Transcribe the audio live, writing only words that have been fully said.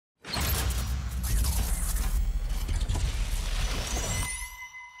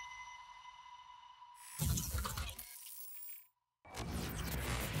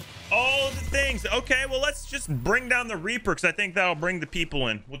things. Okay, well, let's just bring down the Reaper because I think that'll bring the people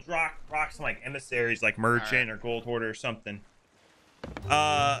in. We'll rock some like emissaries, like merchant or gold hoarder or something.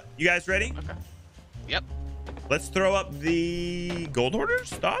 You guys ready? Okay. Yep. Let's throw up the gold hoarders.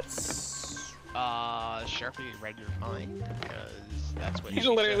 Thoughts? Sharpie, read your mind because that's what He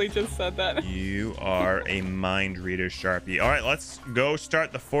literally said. just said that. You are a mind reader, Sharpie. All right, let's go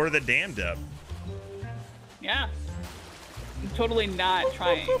start the Fort of the Damned up. Yeah. I'm totally not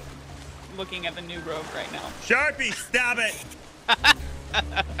trying. Looking at the new grove right now. Sharpie, stop it.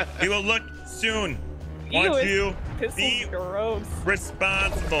 We will look soon. Ew, Want you this be is gross.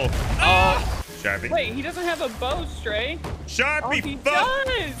 responsible. Sharpie. Wait, he doesn't have a bow, Stray. Sharpie, He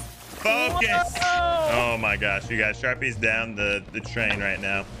does. focus. Whoa. Oh my gosh, you guys, Sharpie's down the train right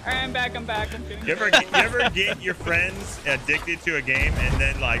now. All right, I'm back. I'm kidding. You ever get your friends addicted to a game and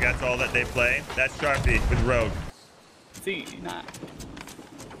then like that's all that they play? That's Sharpie with Rogue. Z, not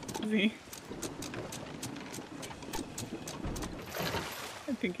Z.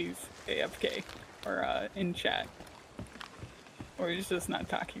 I think he's AFK or in chat, or he's just not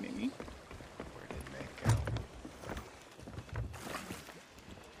talking to me. Where did Meg go?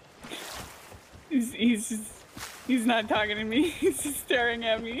 He's not talking to me. He's just staring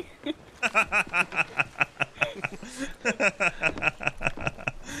at me.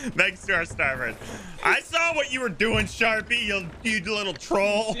 Thanks to our starboard. I saw what you were doing, Sharpie, you little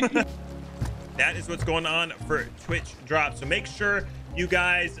troll. That is what's going on for Twitch drop. So make sure you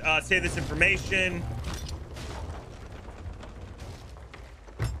guys save this information.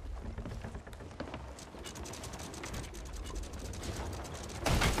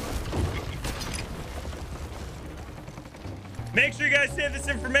 Make sure you guys save this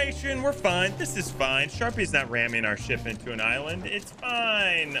information. We're fine. This is fine. Sharpie's not ramming our ship into an island. It's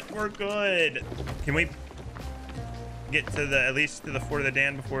fine. We're good. Can we get to the at least to the Fort of the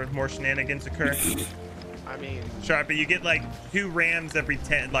Damned before more shenanigans occur? I mean, Sharpie, you get like 2 rams every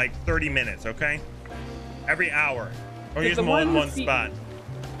 30 minutes, okay? Every hour. Or use them all in one spot.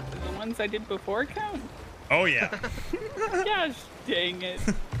 The ones I did before count? Oh yeah. Gosh dang it.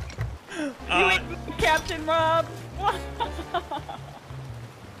 You ain't Captain Rob.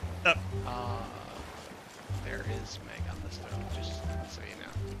 there is Meg on the stone, just so you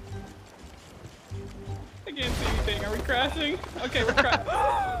know. I can't see anything. Are we crashing? Okay, we're crashing.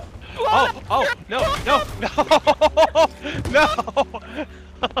 Oh, no.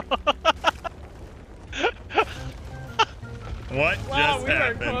 What Wow, just we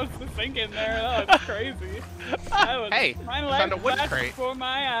happened? were close to sinking there. That was crazy. That was Hey, my I found a life wood flashed crate. before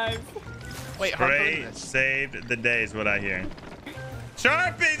my eyes. Wait, how Spray this? saved the day is what I hear.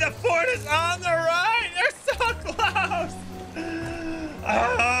 Sharpie, the fort is on the right. They're so close.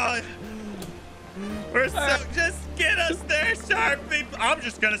 Oh, we're so just get us there, Sharpie. I'm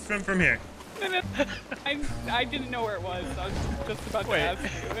just gonna swim from here. I didn't know where it was. I was just about to ask you,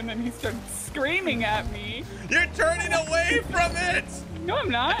 and then he started screaming at me. You're turning away from it. No, I'm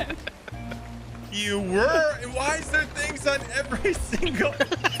not. You were. Why is there things on every single?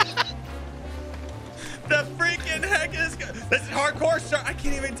 The freaking heck is this is hardcore. I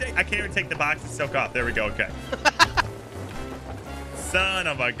can't even take the box of silk off. There we go. Okay. Son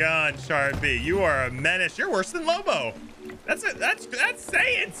of a gun, Sharpie. You are a menace. You're worse than Lobo. That's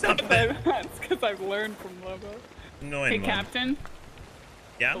saying something. That's because I've learned from Lobo. Annoying. Hey, one. Captain.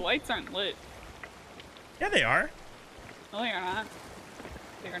 Yeah. The lights aren't lit. Yeah, they are. No, they are not.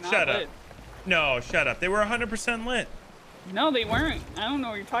 They are not Shut lit. up. No, shut up. They were 100% lit. No, they weren't. I don't know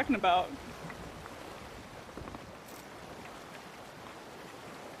what you're talking about.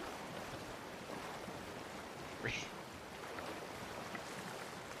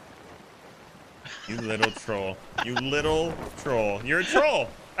 You little troll. You little troll. You're a troll.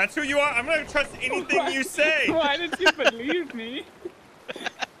 That's who you are. I'm not gonna trust anything you say. Why did you believe me?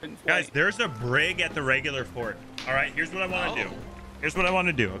 Guys, there's a brig at the regular fort. All right, here's what I want to do. Here's what I want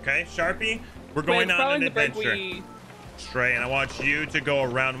to do, okay? Sharpie, we're going on an adventure. Stray, and I want you to go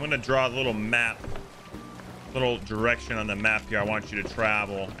around. I'm going to draw a little map, little direction on the map here. I want you to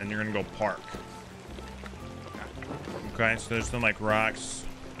travel, and you're going to go park. Okay, so there's some like rocks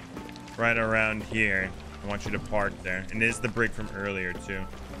right around here. I want you to park there. And there's the brig from earlier, too.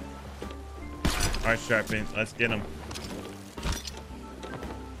 All right, Sharpie, let's get him.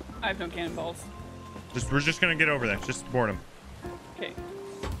 I have no cannonballs. We're just going to get over there. Just board him. Okay.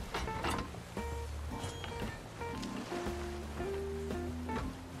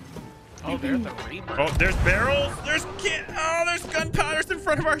 Oh, there's the Reaper. Oh, there's barrels. There's gunpowders in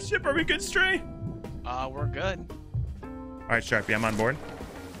front of our ship. Are we good, Stray? We're good. All right, Sharpie, I'm on board.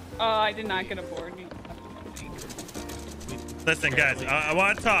 I did not get aboard. Listen, guys, I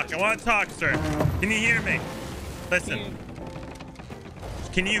want to talk. I want to talk, sir. Can you hear me? Listen.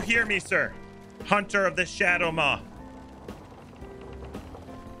 Can you hear me, sir? Hunter of the Shadow Maw.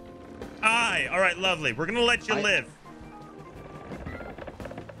 Aye. All right, lovely. We're going to let you live.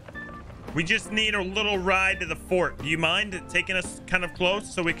 We just need a little ride to the fort. Do you mind taking us kind of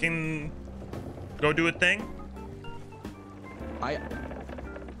close so we can go do a thing? All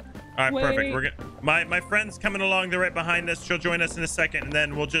right, perfect. We're gonna. My friend's coming along. They're right behind us. She'll join us in a second, and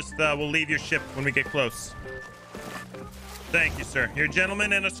then we'll just we'll leave your ship when we get close. Thank you, sir. You're a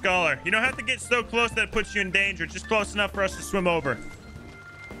gentleman and a scholar. You don't have to get so close that it puts you in danger. Just close enough for us to swim over.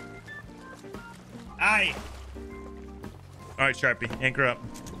 Aye. All right, Sharpie, anchor up.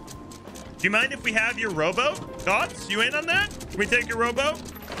 Do you mind if we have your rowboat? Thoughts? You in on that? Can we take your rowboat?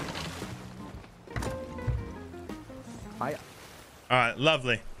 Aye. All right,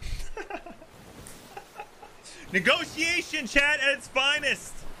 lovely. Negotiation, chat, at its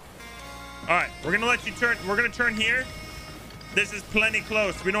finest. All right, we're gonna let you turn. We're gonna turn here. This is plenty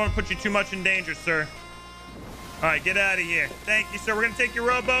close. We don't want to put you too much in danger, sir. All right, get out of here. Thank you, sir. We're gonna take your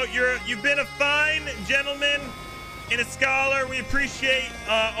rowboat. You've been a fine gentleman and a scholar. We appreciate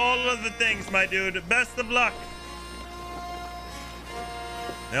all of the things, my dude. Best of luck.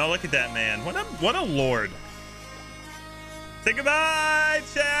 Now look at that man. What a lord. Say goodbye,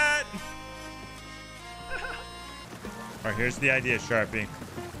 chat. All right, here's the idea, Sharpie.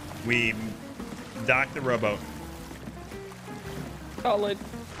 We dock the rowboat. Solid.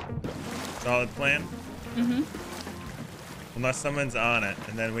 Solid plan? Mm-hmm. Unless someone's on it,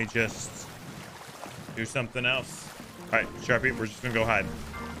 and then we just do something else. All right, Sharpie, we're just gonna go hide.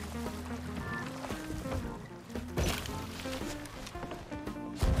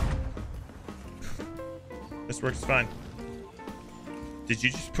 This works fine. Did you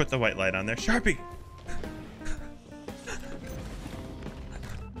just put the white light on there? Sharpie!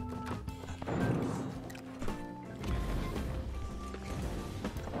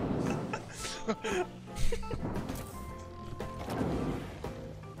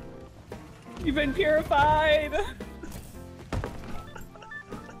 You've been purified.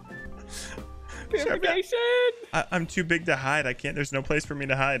 Purification. I'm too big to hide. I can't. There's no place for me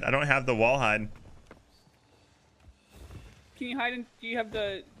to hide. I don't have the wall hide. Can you hide? Do you have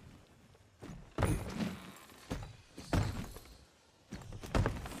the? I'm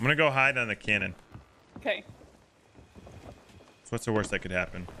gonna go hide on the cannon. Okay. So what's the worst that could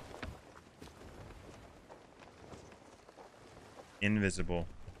happen? Invisible.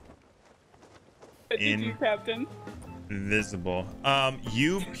 Did you, Captain? Invisible.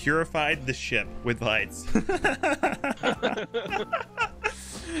 You purified the ship with lights.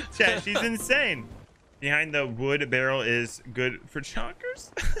 Chat, she's insane. Behind the wood barrel is good for chonkers.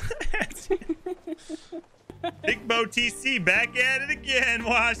 HitboTC back at it again,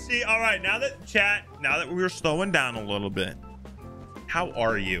 Washi. All right, now that we're slowing down a little bit, how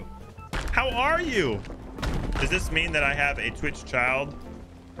are you? How are you? Does this mean that I have a Twitch child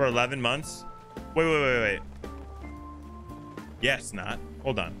for 11 months? Wait. Yes, not.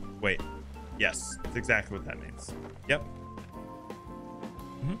 Hold on. Wait. Yes, that's exactly what that means. Yep.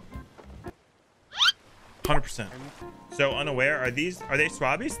 100%. So unaware, are they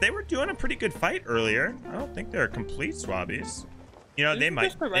swabbies? They were doing a pretty good fight earlier. I don't think they're complete swabbies. You know, they might.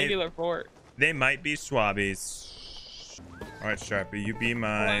 Just a regular fort. They might be swabbies. All right, Sharpie, you be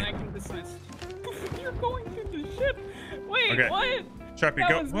my. I can dismiss. You're going through the ship. Wait, okay. What? Sharpie,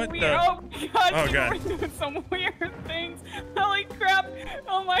 go. What weird. the? Oh god! Oh god! We're doing some weird things. Holy crap!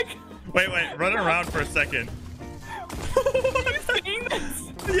 Oh my god! Wait, run around for a second. Are you seeing this?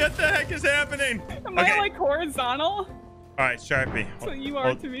 What the heck is happening? Am I like horizontal? All right, Sharpie. So you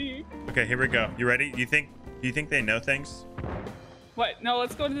are to me. Okay, here we go. You ready? Do you think they know things? What? No,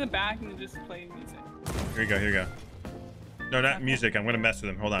 let's go to the back and just play music. Here we go. No, not music. I'm gonna mess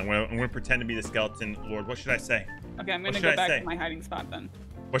with them. Hold on. I'm gonna pretend to be the skeleton lord. What should I say? Okay, I'm gonna go back to my hiding spot then.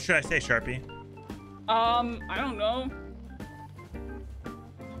 What should I say, Sharpie? I don't know.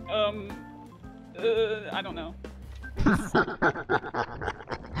 I don't know.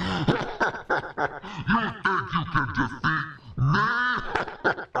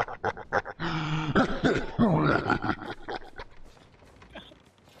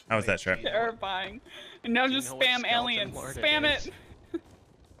 How was that, Sharp? Terrifying. And now just spam aliens. Spam it.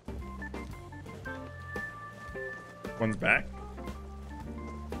 One's back.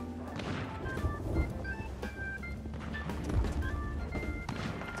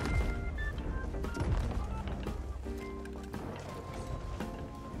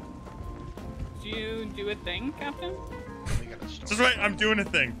 Did you do a thing, Captain? That's right, I'm doing a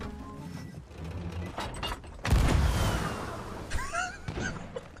thing.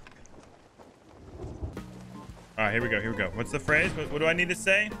 right, here we go. Here we go. What's the phrase? What do I need to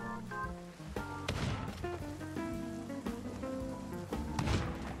say?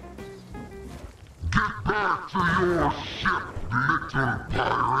 Get back to your ship, little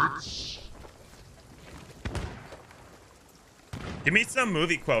pirates! Give me some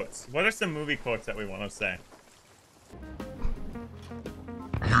movie quotes. What are some movie quotes that we want to say?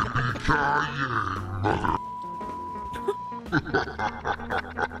 Yippee-ki-yay, mother...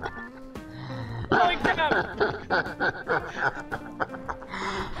 Holy crap!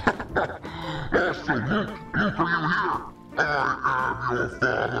 Also, Luke, are you here? I am your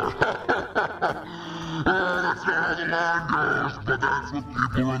father. That's not how the line goes, but that's what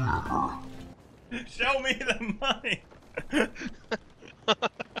people remember. Show me the money.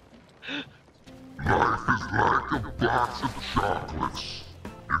 Life is like a box of chocolates.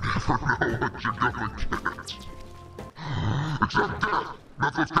 You never know what you're gonna get. Except death.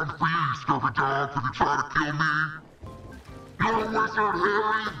 That's what's come for you, you scurvy dog, if you try to kill me. You're a wizard,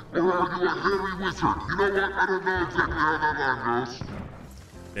 Harry? Or are you a hairy wizard? You know what? I don't know exactly how that line goes.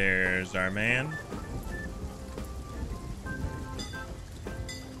 There's our man.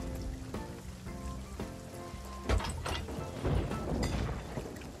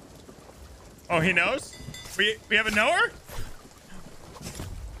 Oh, he knows? We have a knower?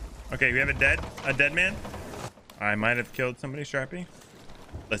 Okay, we have a dead man. I might have killed somebody, Sharpie.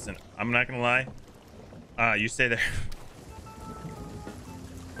 Listen, I'm not gonna lie. You stay there.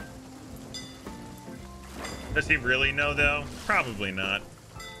 Does he really know though? Probably not.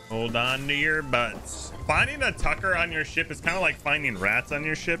 Hold on to your butts. Finding a Tucker on your ship is kind of like finding rats on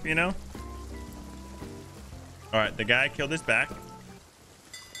your ship, you know? All right, the guy killed his back.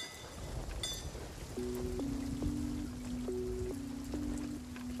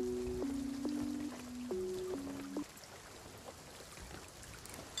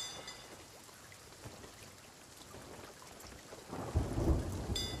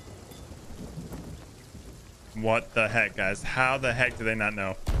 What the heck, guys? How the heck do they not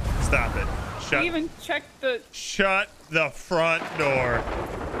know? Stop it. We even checked the... Shut the front door.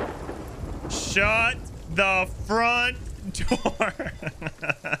 Shut the front door.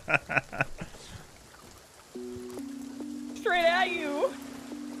 Straight at you.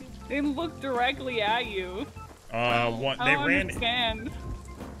 They look directly at you. What? They I don't ran. understand.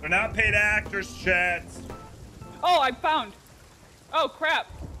 They're not paid actors, chat. Oh, I found. Oh, crap.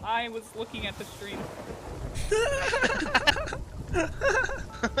 I was looking at the stream.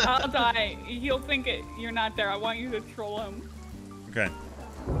 I'll die. He'll think you're not there. I want you to troll him. Okay.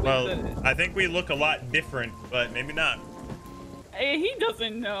 Well, I think we look a lot different, but maybe not. Hey, he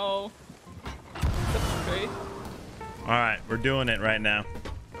doesn't know. That's great. All right, we're doing it right now.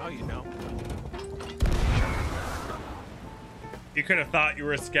 Oh, you know. You could have thought you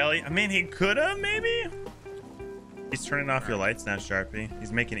were a skelly. I mean, he could have, maybe. He's turning off your lights now, Sharpie.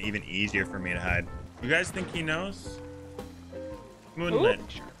 He's making it even easier for me to hide. You guys think he knows? Moonlit.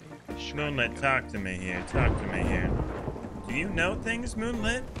 Ooh. Moonlit, talk to me here. Talk to me here. Do you know things,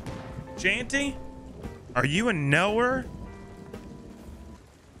 Moonlit? Janty? Are you a knower?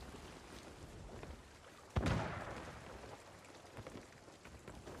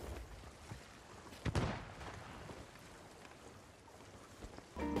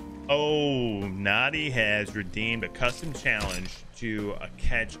 Oh, Naughty has redeemed a custom challenge to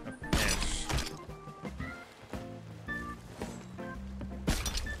catch a fish.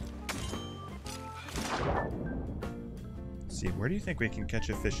 Let's see, where do you think we can catch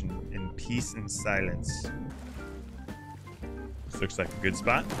a fish in peace and silence? This looks like a good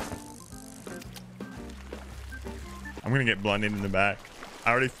spot. I'm gonna get blended in the back.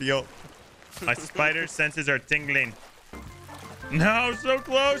 I already feel my spider senses are tingling. No, so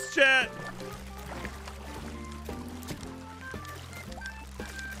close, chat.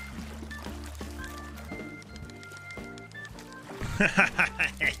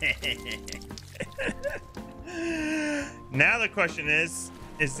 Now the question is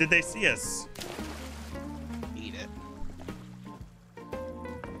did they see us? Eat it.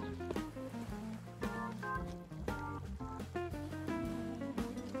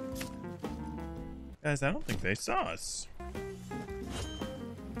 Guys, I don't think they saw us.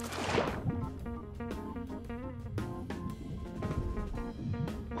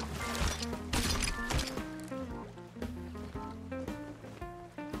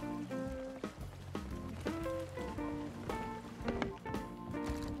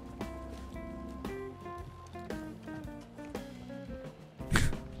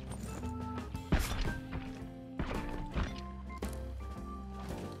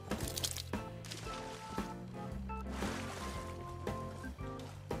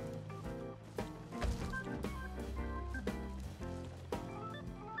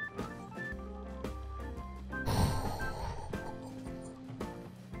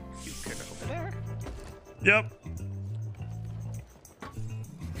 Yep.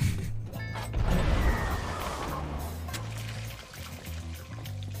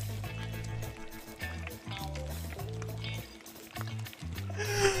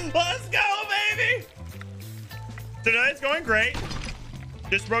 Let's go, baby! Tonight's going great.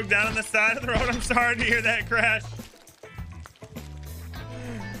 Just broke down on the side of the road. I'm sorry to hear that crash.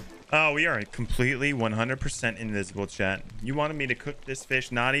 Oh, we are completely 100% invisible, chat. You wanted me to cook this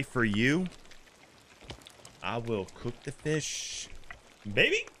fish naughty for you? I will cook the fish,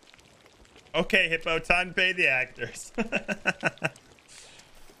 baby. Okay, Hippo, time to pay the actors.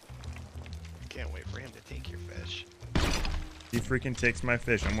 Can't wait for him to take your fish. He freaking takes my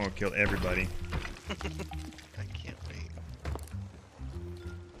fish, I'm gonna kill everybody. I can't wait.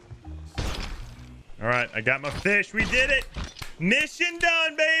 All right, I got my fish. We did it. Mission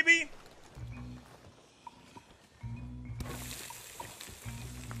done, baby.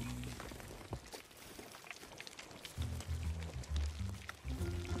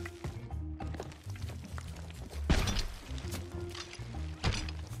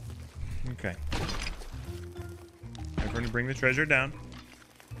 Okay. Everyone bring the treasure down.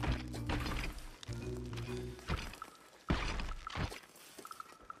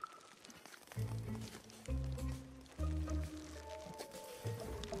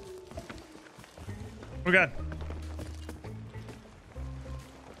 Oh God.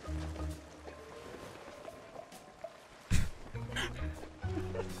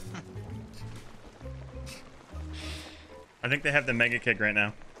 I think they have the mega kick right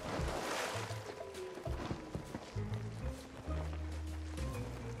now.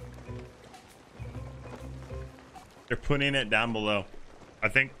 They're putting it down below. I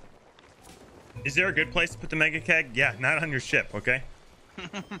think. Is there a good place to put the mega keg? Yeah, not on your ship, okay?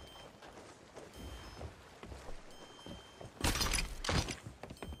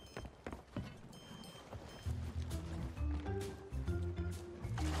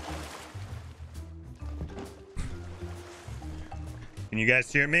 Can you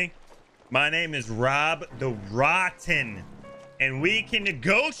guys hear me? My name is Rob the Rotten, and we can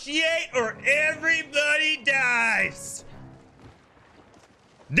negotiate or everybody dies.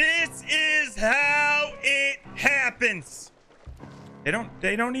 This is how it happens.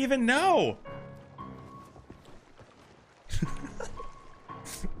 They don't even know.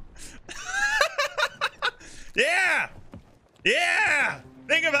 Yeah. Yeah.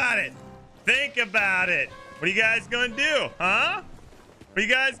 Think about it. Think about it. What are you guys gonna do? Huh? What are you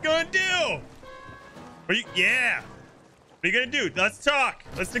guys gonna do? Yeah. What are you gonna do? Let's talk.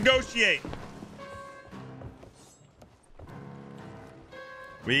 Let's negotiate.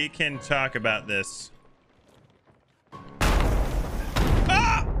 We can talk about this.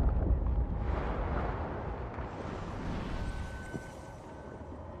 Ah!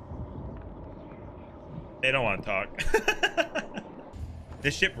 They don't want to talk. The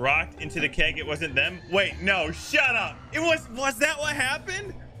ship rocked into the keg. It wasn't them. Wait, no, shut up. It was that what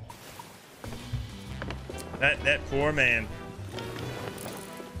happened? That poor man.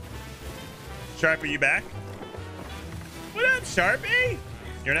 Sharp, are you back? What up, Sharpie?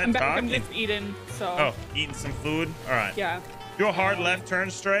 You're not I'm back. talking? I'm just eating, so. Oh, eating some food? All right. Yeah. Do a hard left turn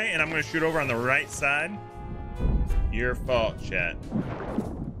stray, and I'm going to shoot over on the right side. Your fault, chat.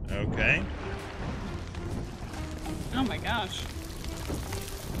 Okay. Oh my gosh.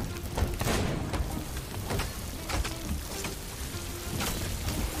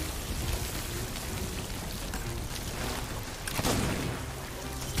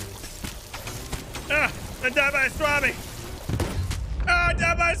 Ah, I died by a swabby. Ah, I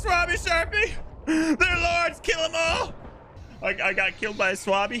died by a swabby, Sharpie. Their lords, kill them all. I got killed by a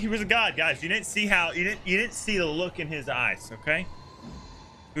swabby. He was a god, guys. You didn't see how you didn't see the look in his eyes, okay?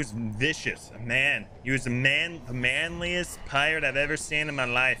 He was vicious, a man. He was the manliest pirate I've ever seen in my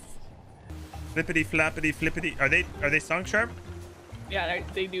life. Flippity floppity flippity. Are they sunk, Sharp? Yeah,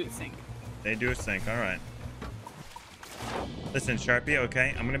 they do sync. They do a sync. All right. Listen, Sharpie.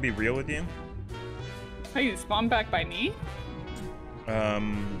 Okay, I'm gonna be real with you. Oh, you spawn back by me? Yeah,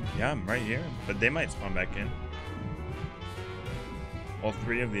 I'm right here, but they might spawn back in. All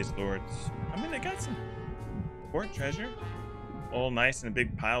three of these lords. I mean, they got some port treasure. All nice and a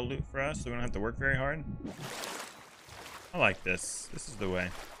big pile of loot for us, so we don't have to work very hard. I like this. This is the way.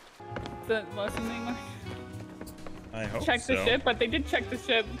 The lesson thing, like, I hope check so. the ship, but they did check the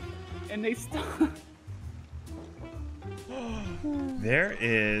ship, and they still. There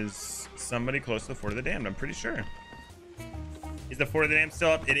is somebody close to the Fort of the Damned, I'm pretty sure. Is the Fort of the Damned still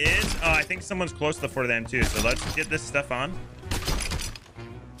up? It is. Oh, I think someone's close to the Fort of the Damned too, so let's get this stuff on.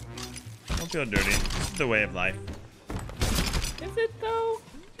 Don't feel dirty. This is the way of life. Is it though?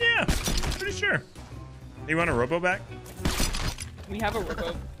 Yeah, pretty sure. You want a robo back? We have a robo.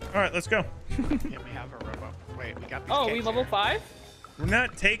 All right, let's go. Yeah, we have a robo. Wait, we got these Oh, kegs we level here. 5? We're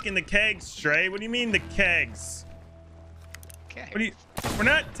not taking the kegs, Stray. What do you mean the kegs? Okay. What do you? We're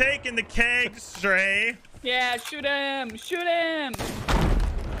not taking the kegs, Stray. Yeah, shoot him! Shoot him!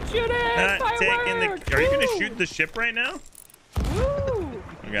 Shoot him! Not Firework! taking the. Are you gonna Woo! shoot the ship right now? Woo! Oh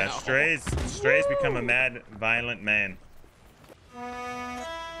my gosh, Stray's become a mad, violent man.